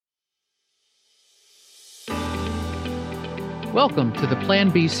Welcome to the Plan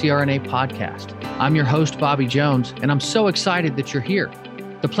B CRNA podcast. I'm your host, Bobby Jones, and I'm so excited that you're here.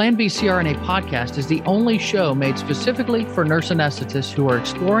 The Plan B CRNA podcast is the only show made specifically for nurse anesthetists who are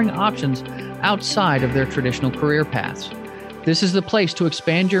exploring options outside of their traditional career paths. This is the place to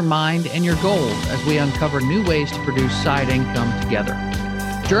expand your mind and your goals as we uncover new ways to produce side income together.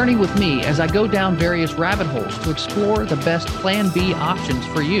 Journey with me as I go down various rabbit holes to explore the best Plan B options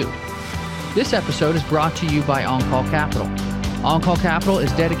for you. This episode is brought to you by On-Call Capital. On-Call Capital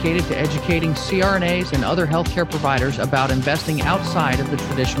is dedicated to educating CRNAs and other healthcare providers about investing outside of the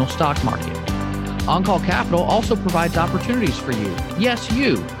traditional stock market. On-Call Capital also provides opportunities for you, yes,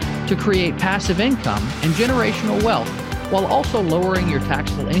 you, to create passive income and generational wealth while also lowering your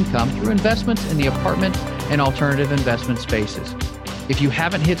taxable income through investments in the apartment and alternative investment spaces. If you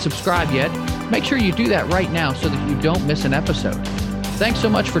haven't hit subscribe yet, make sure you do that right now so that you don't miss an episode. Thanks so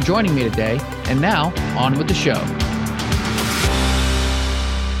much for joining me today, and now, on with the show.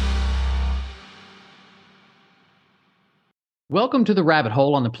 Welcome to the Rabbit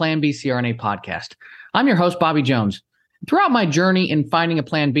Hole on the Plan B CRNA podcast. I'm your host, Bobby Jones. Throughout my journey in finding a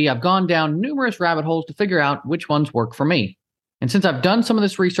Plan B, I've gone down numerous rabbit holes to figure out which ones work for me. And since I've done some of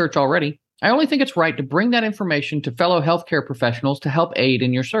this research already, I only think it's right to bring that information to fellow healthcare professionals to help aid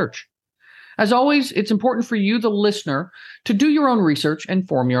in your search. As always, it's important for you, the listener, to do your own research and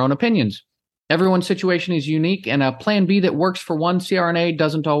form your own opinions. Everyone's situation is unique, and a Plan B that works for one CRNA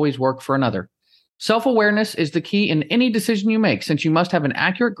doesn't always work for another. Self-awareness is the key in any decision you make, since you must have an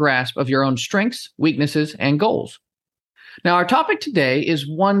accurate grasp of your own strengths, weaknesses, and goals. Now, our topic today is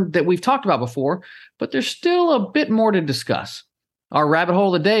one that we've talked about before, but there's still a bit more to discuss. Our rabbit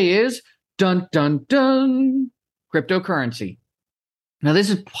hole of the day is, dun, dun, dun, cryptocurrency. Now,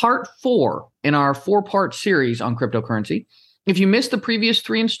 this is part 4 in our 4-part series on cryptocurrency. If you missed the previous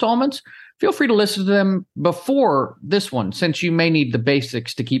 3 installments, feel free to listen to them before this one, since you may need the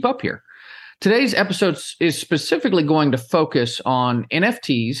basics to keep up here. Today's episode is specifically going to focus on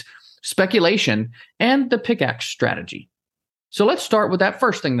NFTs, speculation, and the Pickaxe strategy. So let's start with that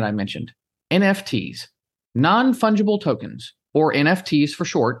first thing that I mentioned, NFTs, non-fungible tokens, or NFTs for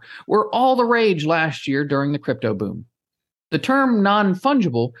short, were all the rage last year during the crypto boom. The term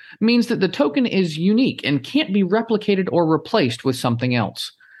non-fungible means that the token is unique and can't be replicated or replaced with something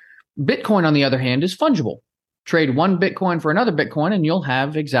else. Bitcoin, on the other hand, is fungible. Trade one Bitcoin for another Bitcoin and you'll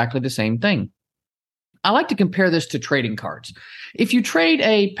have exactly the same thing. I like to compare this to trading cards. If you trade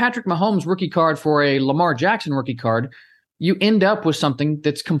a Patrick Mahomes rookie card for a Lamar Jackson rookie card, you end up with something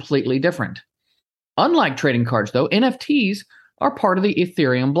that's completely different. Unlike trading cards, though, NFTs are part of the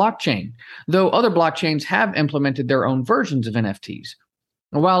Ethereum blockchain, though other blockchains have implemented their own versions of NFTs.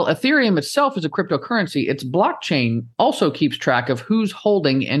 While Ethereum itself is a cryptocurrency, its blockchain also keeps track of who's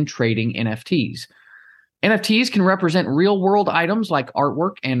holding and trading NFTs. NFTs can represent real-world items like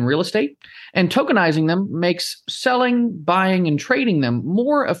artwork and real estate, and tokenizing them makes selling, buying, and trading them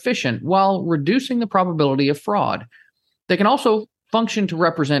more efficient while reducing the probability of fraud. They can also function to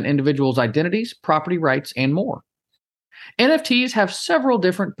represent individuals' identities, property rights, and more. NFTs have several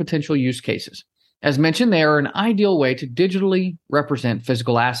different potential use cases. As mentioned, they are an ideal way to digitally represent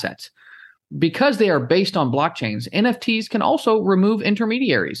physical assets. Because they are based on blockchains, NFTs can also remove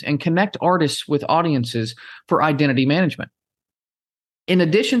intermediaries and connect artists with audiences for identity management. In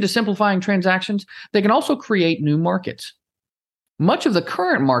addition to simplifying transactions, they can also create new markets. Much of the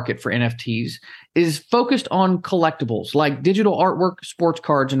current market for NFTs is focused on collectibles like digital artwork, sports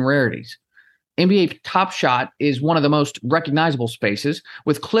cards, and rarities. NBA Top Shot is one of the most recognizable spaces,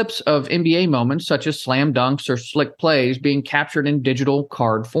 with clips of NBA moments such as slam dunks or slick plays being captured in digital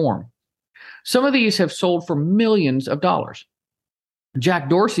card form. Some of these have sold for millions of dollars. Jack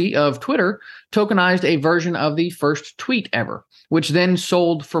Dorsey of Twitter tokenized a version of the first tweet ever, which then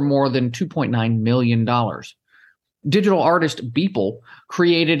sold for more than $2.9 million. Digital artist Beeple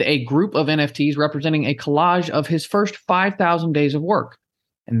created a group of NFTs representing a collage of his first 5,000 days of work,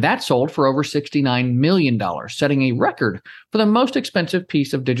 and that sold for over $69 million, setting a record for the most expensive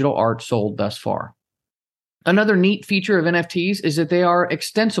piece of digital art sold thus far. Another neat feature of NFTs is that they are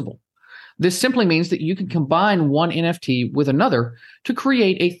extensible. This simply means that you can combine one NFT with another to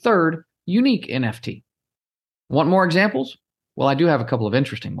create a third unique NFT. Want more examples? Well, I do have a couple of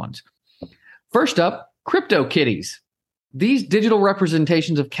interesting ones. First up, Crypto Kitties. These digital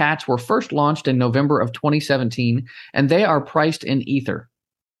representations of cats were first launched in November of 2017, and they are priced in Ether.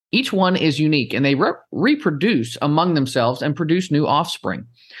 Each one is unique, and they reproduce among themselves and produce new offspring,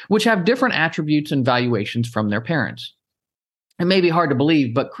 which have different attributes and valuations from their parents. It may be hard to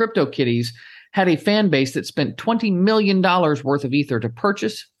believe, but CryptoKitties had a fan base that spent $20 million worth of Ether to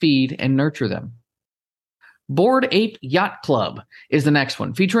purchase, feed, and nurture them. Bored Ape Yacht Club is the next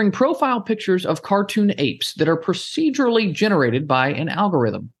one, featuring profile pictures of cartoon apes that are procedurally generated by an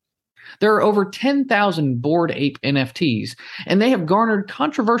algorithm. There are over 10,000 Bored Ape NFTs, and they have garnered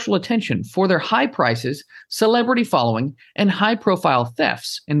controversial attention for their high prices, celebrity following, and high-profile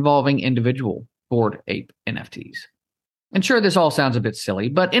thefts involving individual Bored Ape NFTs. And sure, this all sounds a bit silly,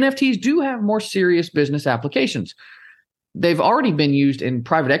 but NFTs do have more serious business applications. They've already been used in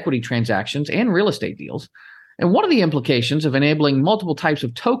private equity transactions and real estate deals. And one of the implications of enabling multiple types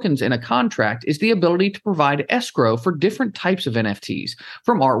of tokens in a contract is the ability to provide escrow for different types of NFTs,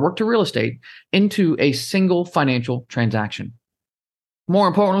 from artwork to real estate, into a single financial transaction. More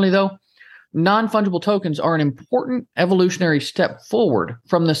importantly, though, non-fungible tokens are an important evolutionary step forward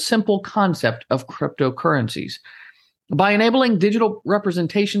from the simple concept of cryptocurrencies. By enabling digital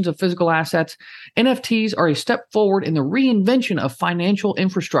representations of physical assets, NFTs are a step forward in the reinvention of financial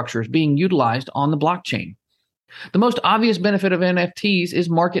infrastructures being utilized on the blockchain. The most obvious benefit of NFTs is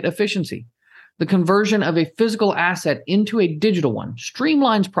market efficiency. The conversion of a physical asset into a digital one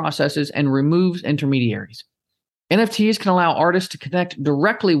streamlines processes and removes intermediaries. NFTs can allow artists to connect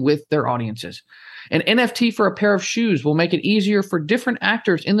directly with their audiences. An NFT for a pair of shoes will make it easier for different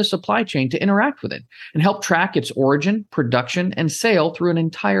actors in the supply chain to interact with it and help track its origin, production, and sale through an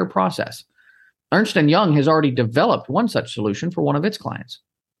entire process. Ernst & Young has already developed one such solution for one of its clients.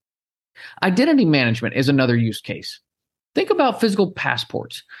 Identity management is another use case. Think about physical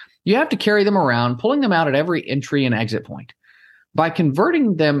passports. You have to carry them around, pulling them out at every entry and exit point. By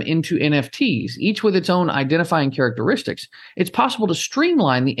converting them into NFTs, each with its own identifying characteristics, it's possible to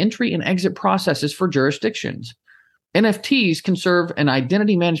streamline the entry and exit processes for jurisdictions. NFTs can serve an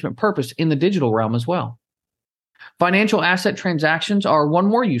identity management purpose in the digital realm as well. Financial asset transactions are one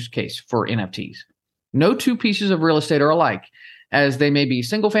more use case for NFTs. No two pieces of real estate are alike, as they may be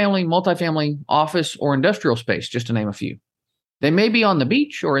single-family, multifamily, office, or industrial space, just to name a few. They may be on the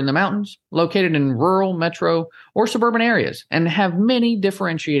beach or in the mountains, located in rural, metro, or suburban areas, and have many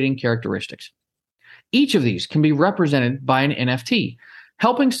differentiating characteristics. Each of these can be represented by an NFT,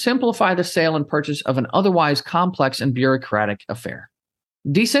 helping simplify the sale and purchase of an otherwise complex and bureaucratic affair.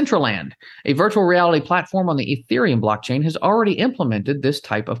 Decentraland, a virtual reality platform on the Ethereum blockchain, has already implemented this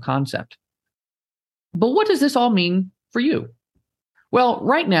type of concept. But what does this all mean for you? Well,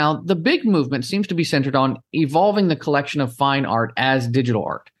 right now, the big movement seems to be centered on evolving the collection of fine art as digital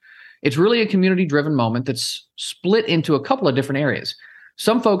art. It's really a community-driven moment that's split into a couple of different areas.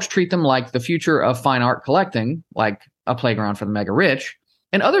 Some folks treat them like the future of fine art collecting, like a playground for the mega rich,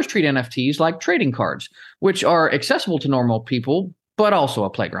 and others treat NFTs like trading cards, which are accessible to normal people, but also a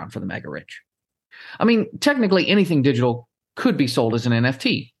playground for the mega rich. I mean, technically anything digital could be sold as an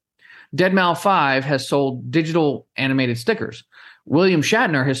NFT. deadmau 5 has sold digital animated stickers. William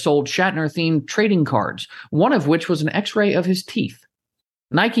Shatner has sold Shatner-themed trading cards, one of which was an X-ray of his teeth.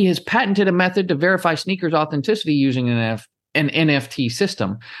 Nike has patented a method to verify sneakers' authenticity using an NFT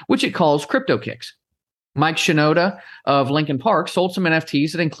system, which it calls CryptoKicks. Mike Shinoda of Linkin Park sold some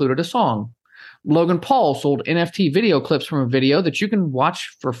NFTs that included a song. Logan Paul sold NFT video clips from a video that you can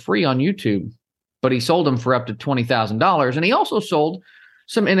watch for free on YouTube, but he sold them for up to $20,000. And he also sold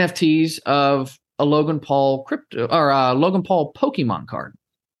some NFTs of a Logan Paul Pokemon card.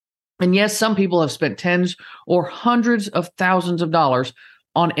 And yes, some people have spent tens or hundreds of thousands of dollars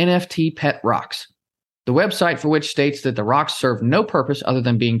on NFT pet rocks, the website for which states that the rocks serve no purpose other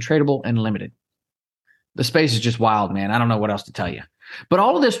than being tradable and limited. The space is just wild, man. I don't know what else to tell you. But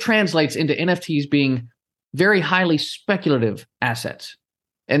all of this translates into NFTs being very highly speculative assets.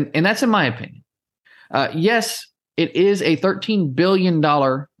 And that's in my opinion. Yes, it is a $13 billion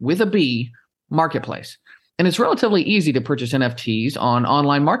with a B marketplace. And it's relatively easy to purchase NFTs on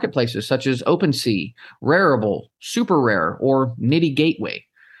online marketplaces such as OpenSea, Rarible, Super Rare, or Nitty Gateway.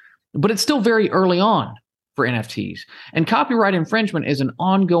 But it's still very early on for NFTs, and copyright infringement is an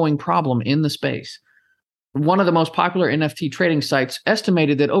ongoing problem in the space. One of the most popular NFT trading sites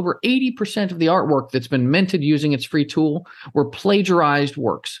estimated that over 80% of the artwork that's been minted using its free tool were plagiarized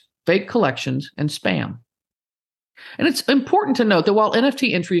works, fake collections, and spam. And it's important to note that while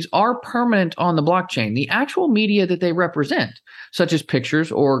NFT entries are permanent on the blockchain, the actual media that they represent, such as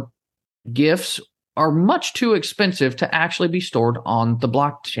pictures or GIFs, are much too expensive to actually be stored on the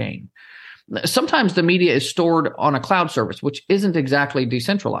blockchain. Sometimes the media is stored on a cloud service, which isn't exactly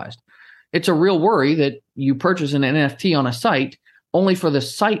decentralized. It's a real worry that you purchase an NFT on a site only for the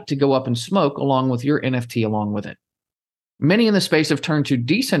site to go up in smoke along with your NFT along with it. Many in the space have turned to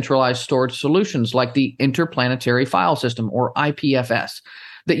decentralized storage solutions like the Interplanetary File System, or IPFS,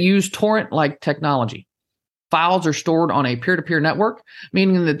 that use torrent-like technology. Files are stored on a peer-to-peer network,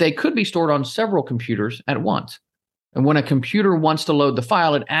 meaning that they could be stored on several computers at once. And when a computer wants to load the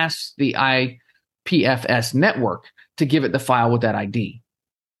file, it asks the IPFS network to give it the file with that ID.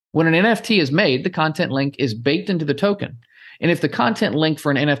 When an NFT is made, the content link is baked into the token. And if the content link for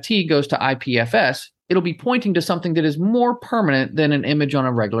an NFT goes to IPFS, it'll be pointing to something that is more permanent than an image on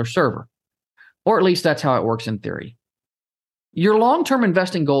a regular server. Or at least that's how it works in theory. Your long-term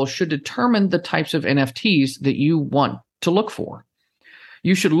investing goals should determine the types of NFTs that you want to look for.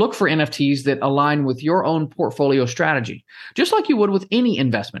 You should look for NFTs that align with your own portfolio strategy, just like you would with any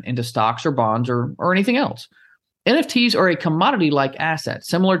investment into stocks or bonds or anything else. NFTs are a commodity-like asset,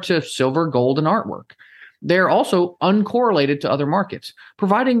 similar to silver, gold, and artwork. They're also uncorrelated to other markets,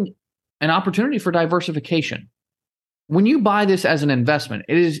 providing an opportunity for diversification. When you buy this as an investment,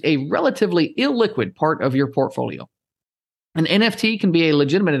 it is a relatively illiquid part of your portfolio. An NFT can be a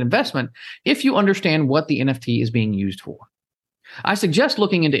legitimate investment if you understand what the NFT is being used for. I suggest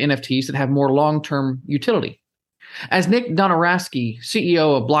looking into NFTs that have more long-term utility. As Nick Donorowski,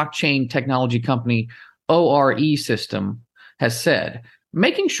 CEO of blockchain technology company ORE System, has said,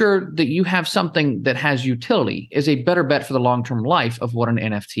 making sure that you have something that has utility is a better bet for the long-term life of what an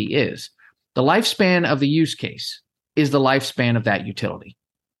NFT is. The lifespan of the use case is the lifespan of that utility.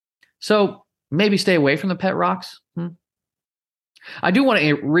 So maybe stay away from the pet rocks. I do want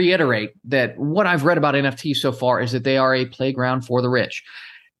to reiterate that what I've read about NFTs so far is that they are a playground for the rich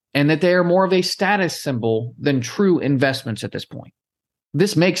and that they are more of a status symbol than true investments at this point.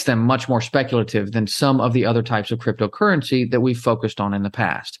 This makes them much more speculative than some of the other types of cryptocurrency that we've focused on in the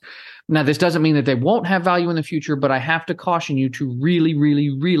past. Now, this doesn't mean that they won't have value in the future, but I have to caution you to really,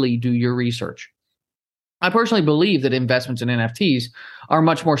 really, really do your research. I personally believe that investments in NFTs are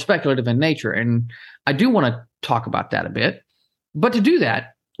much more speculative in nature, and I do want to talk about that a bit. But to do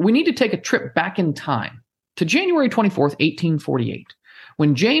that, we need to take a trip back in time to January 24th, 1848,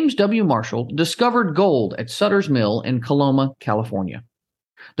 when James W. Marshall discovered gold at Sutter's Mill in Coloma, California.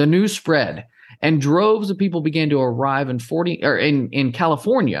 The news spread, and droves of people began to arrive in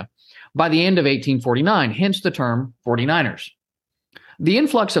California by the end of 1849, hence the term 49ers. The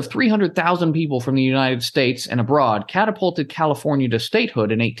influx of 300,000 people from the United States and abroad catapulted California to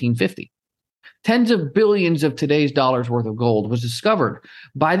statehood in 1850. Tens of billions of today's dollars worth of gold was discovered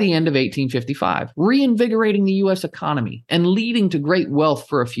by the end of 1855, reinvigorating the U.S. economy and leading to great wealth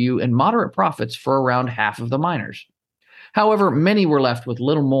for a few and moderate profits for around half of the miners. However, many were left with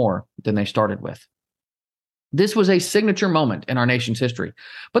little more than they started with. This was a signature moment in our nation's history,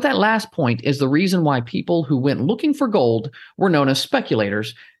 but that last point is the reason why people who went looking for gold were known as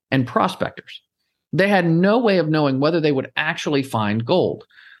speculators and prospectors. They had no way of knowing whether they would actually find gold.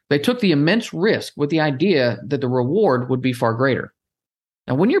 They took the immense risk with the idea that the reward would be far greater.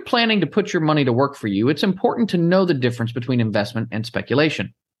 Now, when you're planning to put your money to work for you, it's important to know the difference between investment and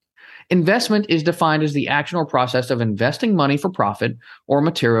speculation. Investment is defined as the action or process of investing money for profit or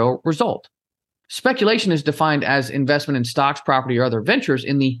material result. Speculation is defined as investment in stocks, property, or other ventures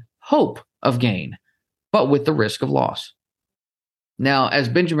in the hope of gain, but with the risk of loss. Now, as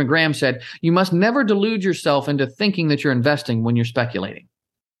Benjamin Graham said, you must never delude yourself into thinking that you're investing when you're speculating.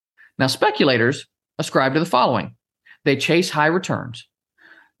 Now, speculators ascribe to the following. They chase high returns.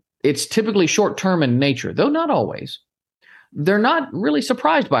 It's typically short-term in nature, though not always. They're not really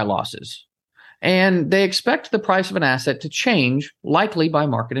surprised by losses, and they expect the price of an asset to change, likely by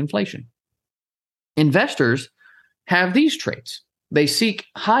market inflation. Investors have these traits. They seek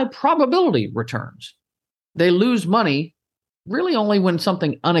high probability returns. They lose money really only when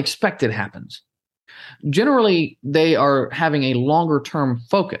something unexpected happens. Generally, they are having a longer-term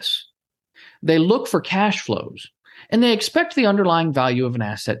focus. They look for cash flows, and they expect the underlying value of an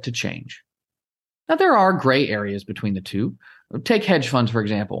asset to change. Now, there are gray areas between the two. Take hedge funds, for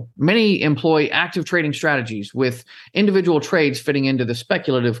example. Many employ active trading strategies with individual trades fitting into the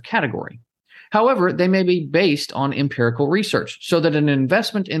speculative category. However, they may be based on empirical research, so that an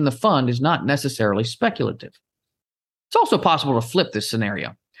investment in the fund is not necessarily speculative. It's also possible to flip this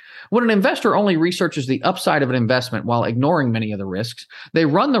scenario. When an investor only researches the upside of an investment while ignoring many of the risks, they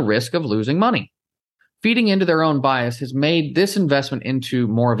run the risk of losing money. Feeding into their own bias has made this investment into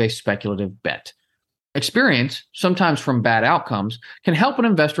more of a speculative bet. Experience, sometimes from bad outcomes, can help an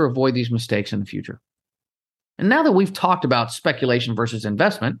investor avoid these mistakes in the future. And now that we've talked about speculation versus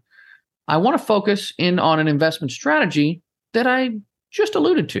investment, I want to focus in on an investment strategy that I just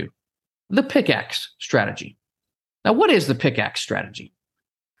alluded to, the Pickaxe strategy. Now, what is the Pickaxe strategy?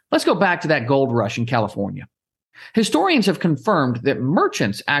 Let's go back to that gold rush in California. Historians have confirmed that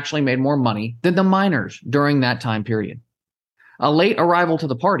merchants actually made more money than the miners during that time period. A late arrival to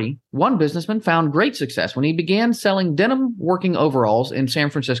the party, one businessman found great success when he began selling denim working overalls in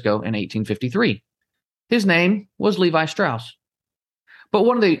San Francisco in 1853. His name was Levi Strauss. But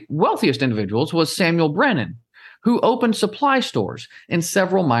one of the wealthiest individuals was Samuel Brennan, who opened supply stores in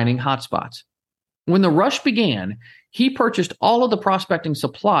several mining hotspots. When the rush began, he purchased all of the prospecting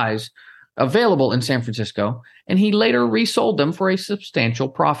supplies available in San Francisco, and he later resold them for a substantial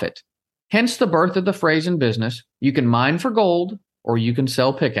profit. Hence the birth of the phrase in business, you can mine for gold or you can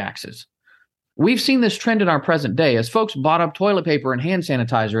sell pickaxes. We've seen this trend in our present day as folks bought up toilet paper and hand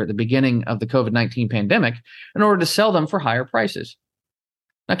sanitizer at the beginning of the COVID-19 pandemic in order to sell them for higher prices.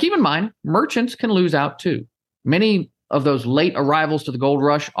 Now keep in mind, merchants can lose out too. Many of those late arrivals to the gold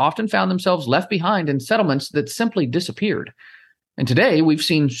rush often found themselves left behind in settlements that simply disappeared. And today we've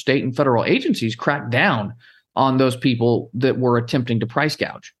seen state and federal agencies crack down on those people that were attempting to price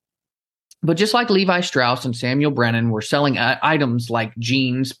gouge. But just like Levi Strauss and Samuel Brennan were selling items like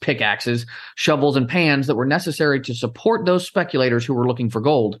jeans, pickaxes, shovels, and pans that were necessary to support those speculators who were looking for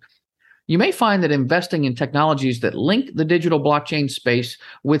gold, you may find that investing in technologies that link the digital blockchain space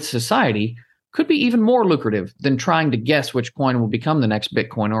with society could be even more lucrative than trying to guess which coin will become the next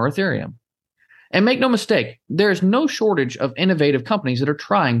Bitcoin or Ethereum. And make no mistake, there is no shortage of innovative companies that are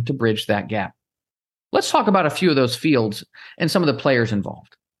trying to bridge that gap. Let's talk about a few of those fields and some of the players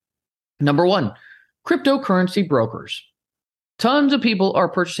involved. Number one, cryptocurrency brokers. Tons of people are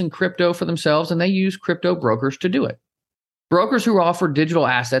purchasing crypto for themselves, and they use crypto brokers to do it. Brokers who offer digital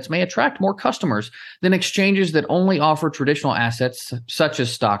assets may attract more customers than exchanges that only offer traditional assets such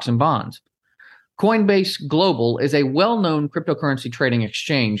as stocks and bonds. Coinbase Global is a well-known cryptocurrency trading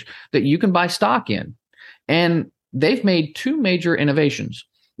exchange that you can buy stock in, and they've made two major innovations.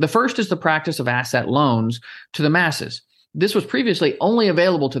 The first is the practice of asset loans to the masses. This was previously only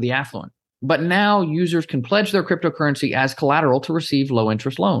available to the affluent, but now users can pledge their cryptocurrency as collateral to receive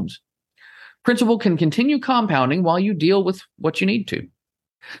low-interest loans. Principal can continue compounding while you deal with what you need to.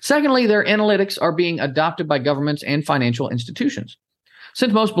 Secondly, their analytics are being adopted by governments and financial institutions.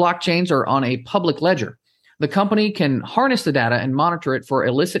 Since most blockchains are on a public ledger, the company can harness the data and monitor it for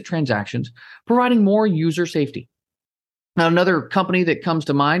illicit transactions, providing more user safety. Now, another company that comes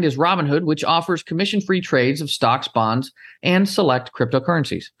to mind is Robinhood, which offers commission-free trades of stocks, bonds, and select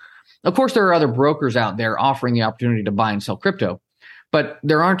cryptocurrencies. Of course, there are other brokers out there offering the opportunity to buy and sell crypto, but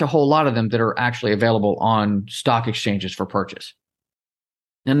there aren't a whole lot of them that are actually available on stock exchanges for purchase.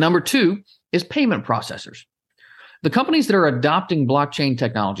 And number two is payment processors. The companies that are adopting blockchain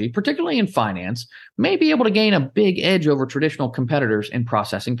technology, particularly in finance, may be able to gain a big edge over traditional competitors in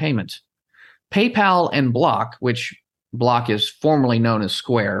processing payments. PayPal and Block, which Block is formerly known as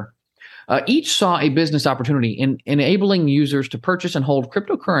Square, each saw a business opportunity in enabling users to purchase and hold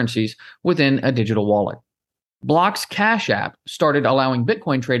cryptocurrencies within a digital wallet. Block's Cash App started allowing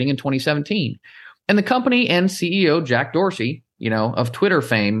Bitcoin trading in 2017, and the company and CEO Jack Dorsey, of Twitter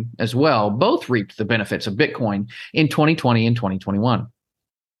fame as well, both reaped the benefits of Bitcoin in 2020 and 2021.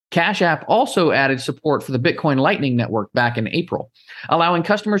 Cash App also added support for the Bitcoin Lightning Network back in April, allowing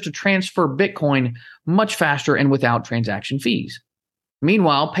customers to transfer Bitcoin much faster and without transaction fees.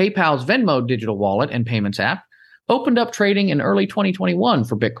 Meanwhile, PayPal's Venmo digital wallet and payments app opened up trading in early 2021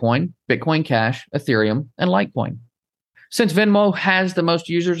 for Bitcoin, Bitcoin Cash, Ethereum, and Litecoin. Since Venmo has the most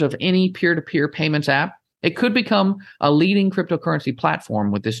users of any peer-to-peer payments app, it could become a leading cryptocurrency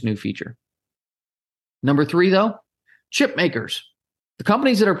platform with this new feature. Number three, though, chip makers. The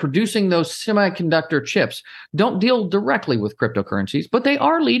companies that are producing those semiconductor chips don't deal directly with cryptocurrencies, but they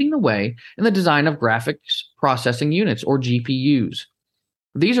are leading the way in the design of graphics processing units, or GPUs.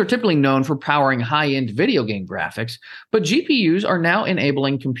 These are typically known for powering high-end video game graphics, but GPUs are now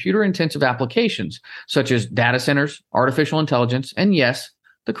enabling computer-intensive applications such as data centers, artificial intelligence, and yes,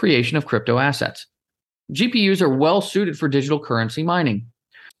 the creation of crypto assets. GPUs are well suited for digital currency mining.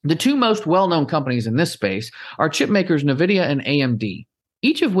 The two most well-known companies in this space are chip makers NVIDIA and AMD,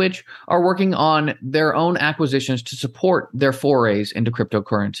 each of which are working on their own acquisitions to support their forays into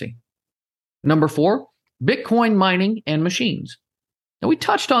cryptocurrency. Number four, Bitcoin mining and machines. Now, we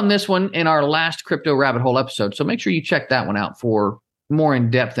touched on this one in our last Crypto Rabbit Hole episode, so make sure you check that one out for more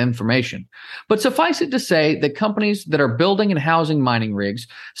in-depth information. But suffice it to say that companies that are building and housing mining rigs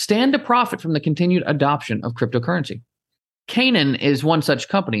stand to profit from the continued adoption of cryptocurrency. Canaan is one such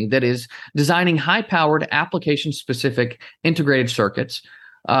company that is designing high-powered application-specific integrated circuits,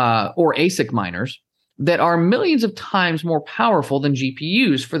 or ASIC miners, that are millions of times more powerful than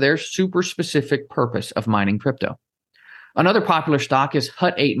GPUs for their super specific purpose of mining crypto. Another popular stock is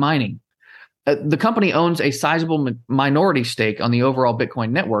Hut 8 Mining. The company owns a sizable minority stake on the overall Bitcoin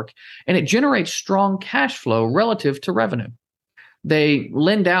network, and it generates strong cash flow relative to revenue. they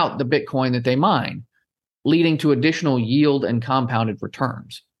lend out the Bitcoin that they mine, leading to additional yield and compounded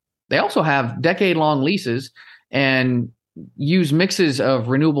returns. They also have decade-long leases and use mixes of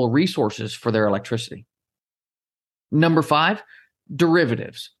renewable resources for their electricity. Number 5,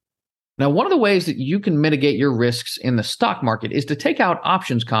 derivatives. Now, one of the ways that you can mitigate your risks in the stock market is to take out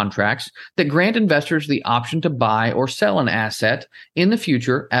options contracts that grant investors the option to buy or sell an asset in the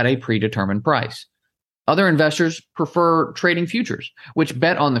future at a predetermined price. Other investors prefer trading futures, which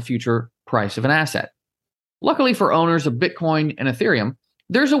bet on the future price of an asset. Luckily for owners of Bitcoin and Ethereum,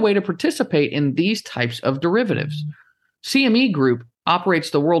 there's a way to participate in these types of derivatives. CME Group operates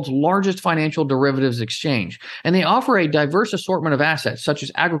the world's largest financial derivatives exchange, and they offer a diverse assortment of assets such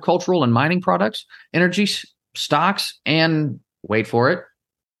as agricultural and mining products, energy stocks, and, wait for it,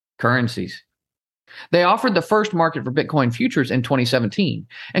 currencies. They offered the first market for Bitcoin futures in 2017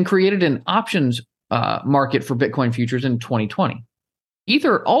 and created an options market for Bitcoin futures in 2020.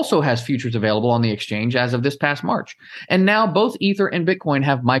 Ether also has futures available on the exchange as of this past March, and now both Ether and Bitcoin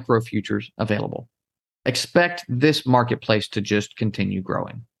have micro futures available. Expect this marketplace to just continue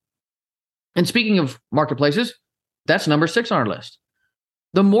growing. And speaking of marketplaces, that's number 6 on our list.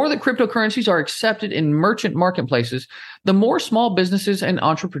 The more that cryptocurrencies are accepted in merchant marketplaces, the more small businesses and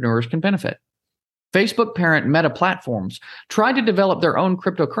entrepreneurs can benefit. Facebook parent Meta Platforms tried to develop their own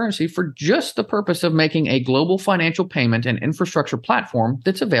cryptocurrency for just the purpose of making a global financial payment and infrastructure platform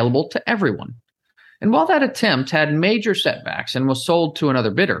that's available to everyone. And while that attempt had major setbacks and was sold to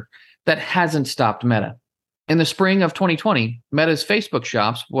another bidder, that hasn't stopped Meta. In the spring of 2020, Meta's Facebook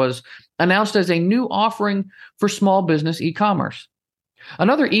Shops was announced as a new offering for small business e-commerce.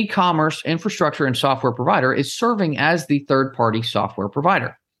 Another e-commerce infrastructure and software provider is serving as the third-party software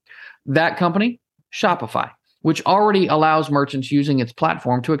provider. That company, Shopify, which already allows merchants using its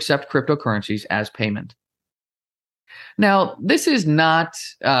platform to accept cryptocurrencies as payment. Now, this is not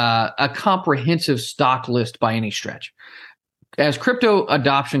a comprehensive stock list by any stretch. As crypto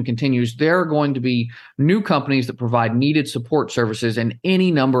adoption continues, there are going to be new companies that provide needed support services in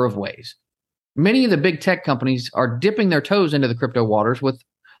any number of ways. Many of the big tech companies are dipping their toes into the crypto waters with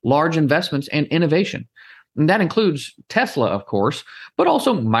large investments and innovation. And that includes Tesla, of course, but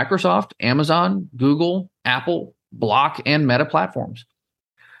also Microsoft, Amazon, Google, Apple, Block, and Meta platforms.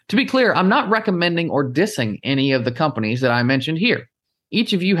 To be clear, I'm not recommending or dissing any of the companies that I mentioned here.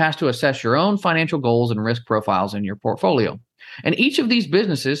 Each of you has to assess your own financial goals and risk profiles in your portfolio. And each of these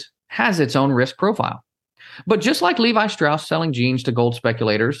businesses has its own risk profile. But just like Levi Strauss selling jeans to gold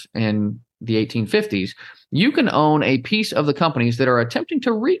speculators in the 1850s, you can own a piece of the companies that are attempting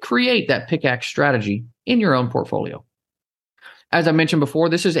to recreate that Pickaxe strategy in your own portfolio. As I mentioned before,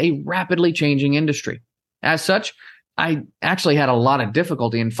 this is a rapidly changing industry. As such, I actually had a lot of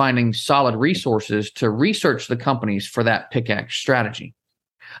difficulty in finding solid resources to research the companies for that Pickaxe strategy.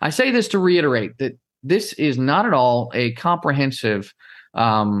 I say this to reiterate that this is not at all a comprehensive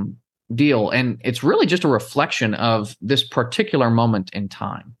deal, and it's really just a reflection of this particular moment in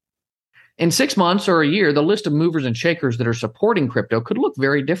time. In 6 months or a year, the list of movers and shakers that are supporting crypto could look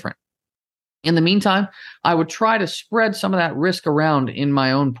very different. In the meantime, I would try to spread some of that risk around in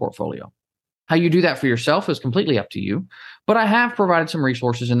my own portfolio. How you do that for yourself is completely up to you, but I have provided some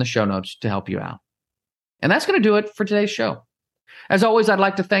resources in the show notes to help you out. And that's going to do it for today's show. As always, I'd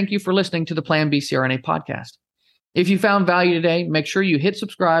like to thank you for listening to the Plan B CRNA podcast. If you found value today, make sure you hit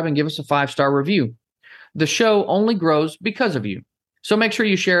subscribe and give us a 5-star review. The show only grows because of you. So make sure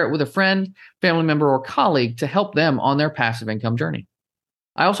you share it with a friend, family member, or colleague to help them on their passive income journey.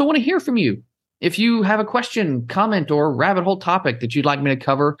 I also want to hear from you. If you have a question, comment, or rabbit hole topic that you'd like me to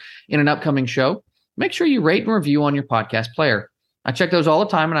cover in an upcoming show, make sure you rate and review on your podcast player. I check those all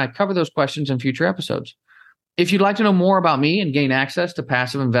the time, and I cover those questions in future episodes. If you'd like to know more about me and gain access to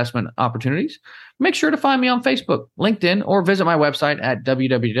passive investment opportunities, make sure to find me on Facebook, LinkedIn, or visit my website at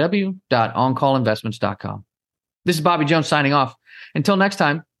www.oncallinvestments.com. This is Bobby Jones signing off. Until next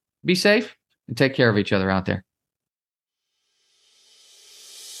time, be safe and take care of each other out there.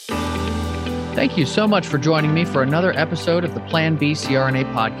 Thank you so much for joining me for another episode of the Plan B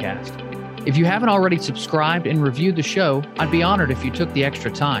CRNA podcast. If you haven't already subscribed and reviewed the show, I'd be honored if you took the extra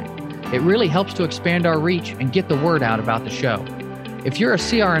time. It really helps to expand our reach and get the word out about the show. If you're a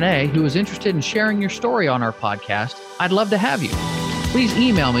CRNA who is interested in sharing your story on our podcast, I'd love to have you. Please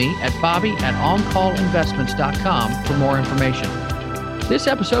email me at bobby@oncallinvestments.com for more information. This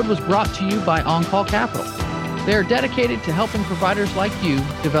episode was brought to you by OnCall Capital. They are dedicated to helping providers like you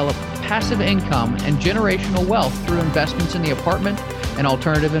develop passive income and generational wealth through investments in the apartment and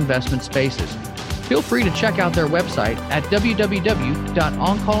alternative investment spaces. Feel free to check out their website at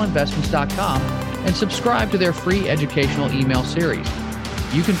www.oncallinvestments.com and subscribe to their free educational email series.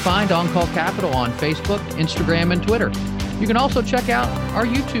 You can find On Call Capital on Facebook, Instagram, and Twitter. You can also check out our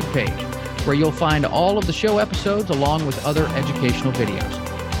YouTube page, where you'll find all of the show episodes along with other educational videos.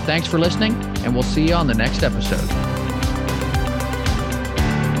 Thanks for listening, and we'll see you on the next episode.